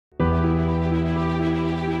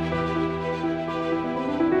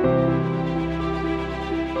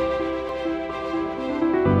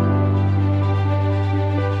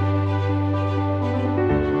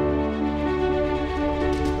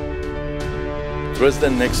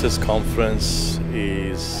Dresden Nexus Conference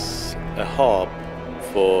is a hub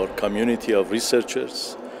for community of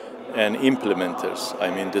researchers and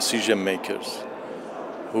implementers, decision makers,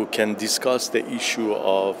 who can discuss the issue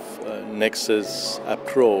of Nexus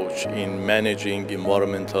approach in managing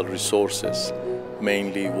environmental resources,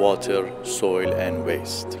 mainly water, soil, and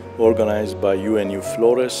waste. Organized by UNU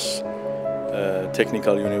Flores,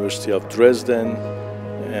 Technical University of Dresden,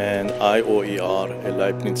 and IOER, a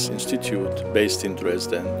Leibniz Institute based in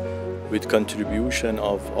Dresden, with contribution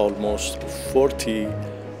of almost 40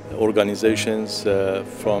 organizations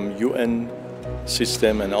from UN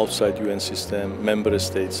system and outside UN system, member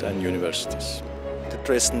states and universities. The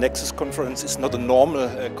Dresden Nexus Conference is not a normal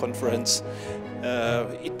conference.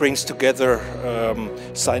 It brings together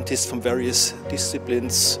scientists from various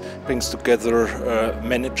disciplines, brings together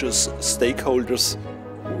managers, stakeholders.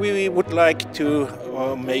 We would like to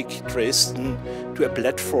make Dresden to a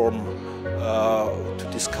platform to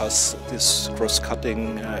discuss these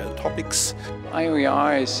cross-cutting topics.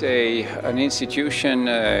 IOER is an institution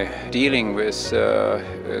dealing with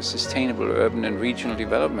sustainable urban and regional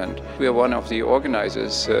development. We are one of the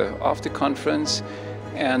organizers of the conference,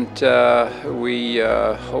 and we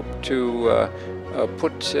hope to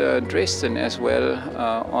put Dresden as well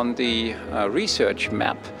on the research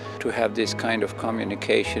map to have this kind of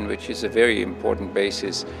communication, which is a very important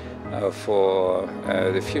basis for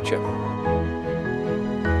the future.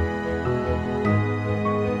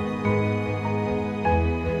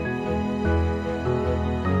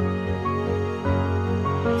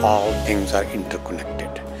 All things are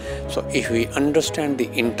interconnected. So if we understand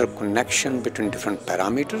the interconnection between different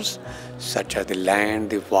parameters, such as the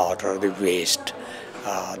land, the water, the waste,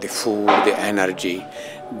 the food, the energy,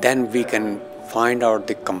 then we can find out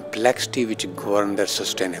the complexity which governs their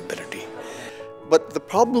sustainability. But the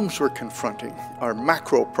problems we're confronting are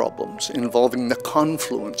macro problems involving the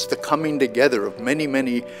confluence, the coming together of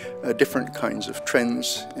many different kinds of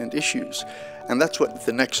trends and issues. And that's what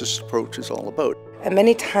the Nexus Approach is all about. And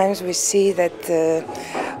many times we see that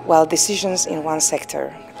while decisions in one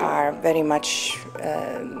sector are very much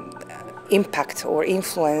impact or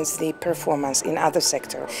influence the performance in other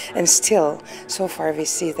sectors. And still, so far we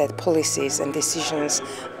see that policies and decisions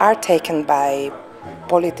are taken by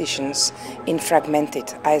politicians in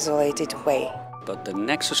fragmented, isolated way. But the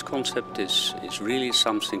Nexus concept is really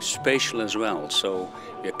something spatial as well. So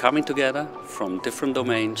we're coming together from different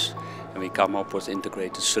domains and we come up with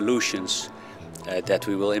integrated solutions that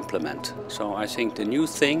we will implement. So I think the new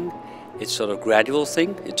thing, it's sort of gradual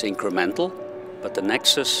thing, it's incremental, but the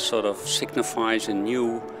Nexus sort of signifies a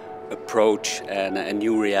new approach and a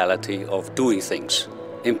new reality of doing things.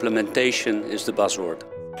 Implementation is the buzzword.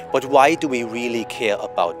 But why do we really care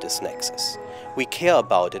about this Nexus? We care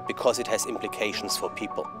about it because it has implications for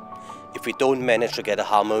people. If we don't manage to get a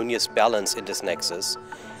harmonious balance in this Nexus,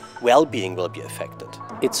 well-being will be affected.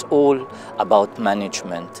 It's all about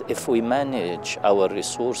management. If we manage our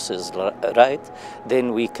resources right,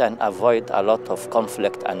 then we can avoid a lot of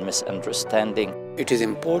conflict and misunderstanding. It is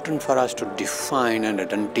important for us to define and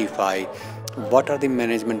identify what are the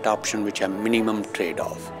management options which are minimum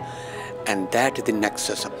trade-off. And that is the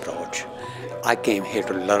Nexus approach. I came here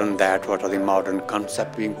to learn that, what are the modern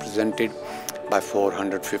concepts being presented by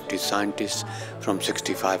 450 scientists from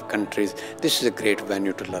 65 countries. This is a great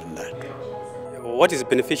venue to learn that. What is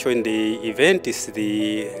beneficial in the event is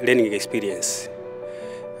the learning experience.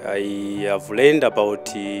 I have learned about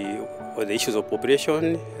the issues of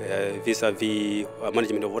population vis-a-vis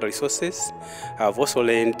management of water resources. I have also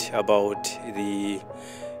learned about the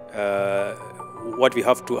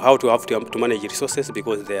how to manage resources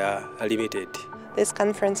because they are limited. This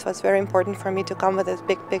conference was very important for me to come with this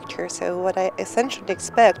big picture. So what I essentially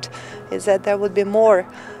expect is that there would be more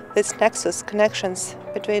this nexus connections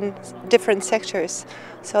between different sectors,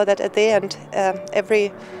 so that at the end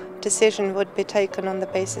every decision would be taken on the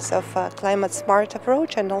basis of a climate smart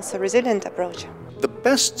approach and also resilient approach. The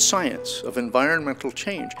best science of environmental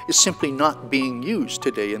change is simply not being used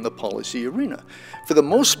today in the policy arena. For the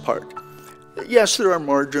most part, yes, there are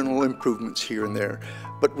marginal improvements here and there,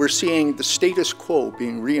 but we're seeing the status quo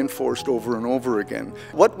being reinforced over and over again.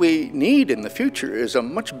 What we need in the future is a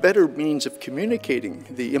much better means of communicating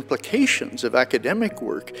the implications of academic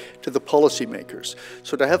work to the policymakers.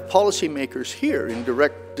 So to have policymakers here in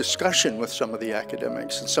direct discussion with some of the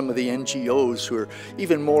academics and some of the NGOs who are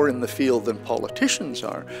even more in the field than politicians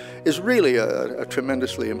are is really a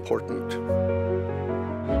tremendously important.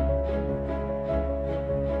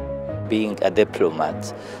 being a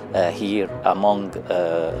diplomat here among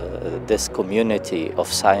this community of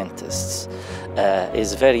scientists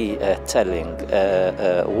is very telling.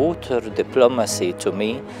 Water diplomacy to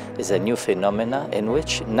me is a new phenomena in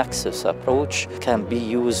which Nexus Approach can be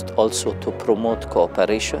used also to promote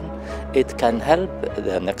cooperation. It can help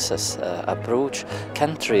the Nexus Approach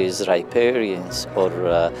countries, riparians, or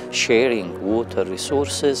sharing water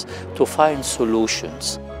resources to find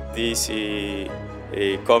solutions. This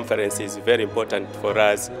conference is very important for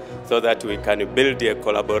us so that we can build a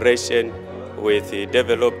collaboration with a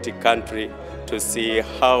developed country to see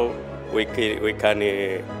how we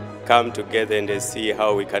can come together and see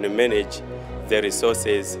how we can manage the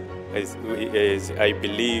resources. As I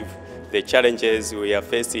believe the challenges we are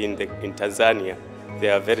facing in Tanzania, they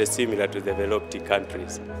are very similar to developed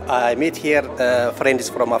countries. I meet here friends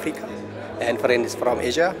from Africa and friends from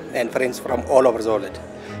Asia and friends from all over the world.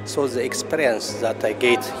 So the experience that I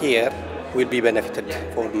get here will be benefited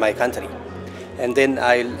for my country. And then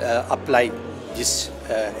I'll apply these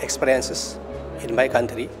experiences in my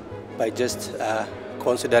country by just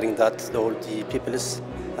considering that all the peoples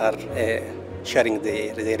are sharing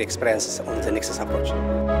their experiences on the Nexus Approach.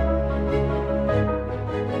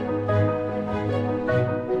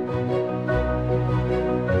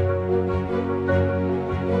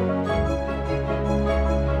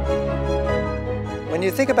 When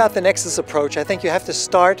you think about the Nexus Approach, I think you have to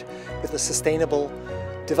start with the Sustainable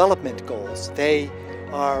Development Goals. They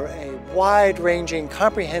are a wide-ranging,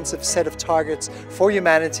 comprehensive set of targets for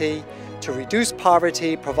humanity to reduce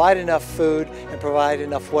poverty, provide enough food, and provide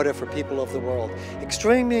enough water for people of the world.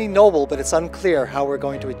 Extremely noble, but it's unclear how we're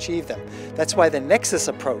going to achieve them. That's why the Nexus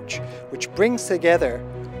Approach, which brings together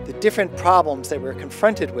the different problems that we're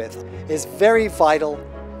confronted with, is very vital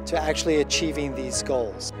to actually achieving these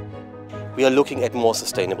goals. We are looking at more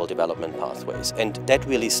sustainable development pathways, and that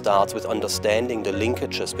really starts with understanding the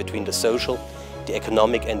linkages between the social, the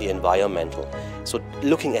economic and the environmental. So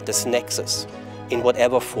looking at this nexus in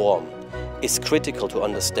whatever form is critical to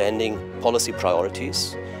understanding policy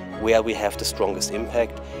priorities, where we have the strongest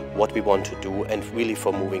impact, what we want to do, and really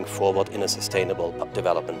for moving forward in a sustainable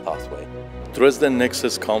development pathway. Dresden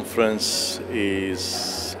Nexus Conference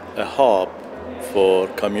is a hub for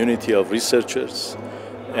community of researchers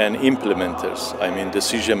and implementers, I mean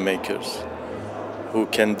decision makers, who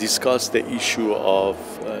can discuss the issue of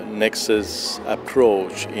Nexus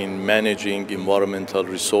approach in managing environmental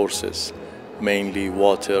resources, mainly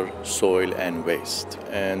water, soil and waste.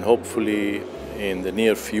 And hopefully in the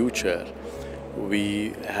near future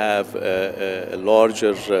we have a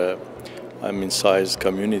larger sized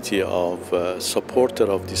community of supporters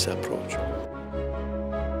of this approach.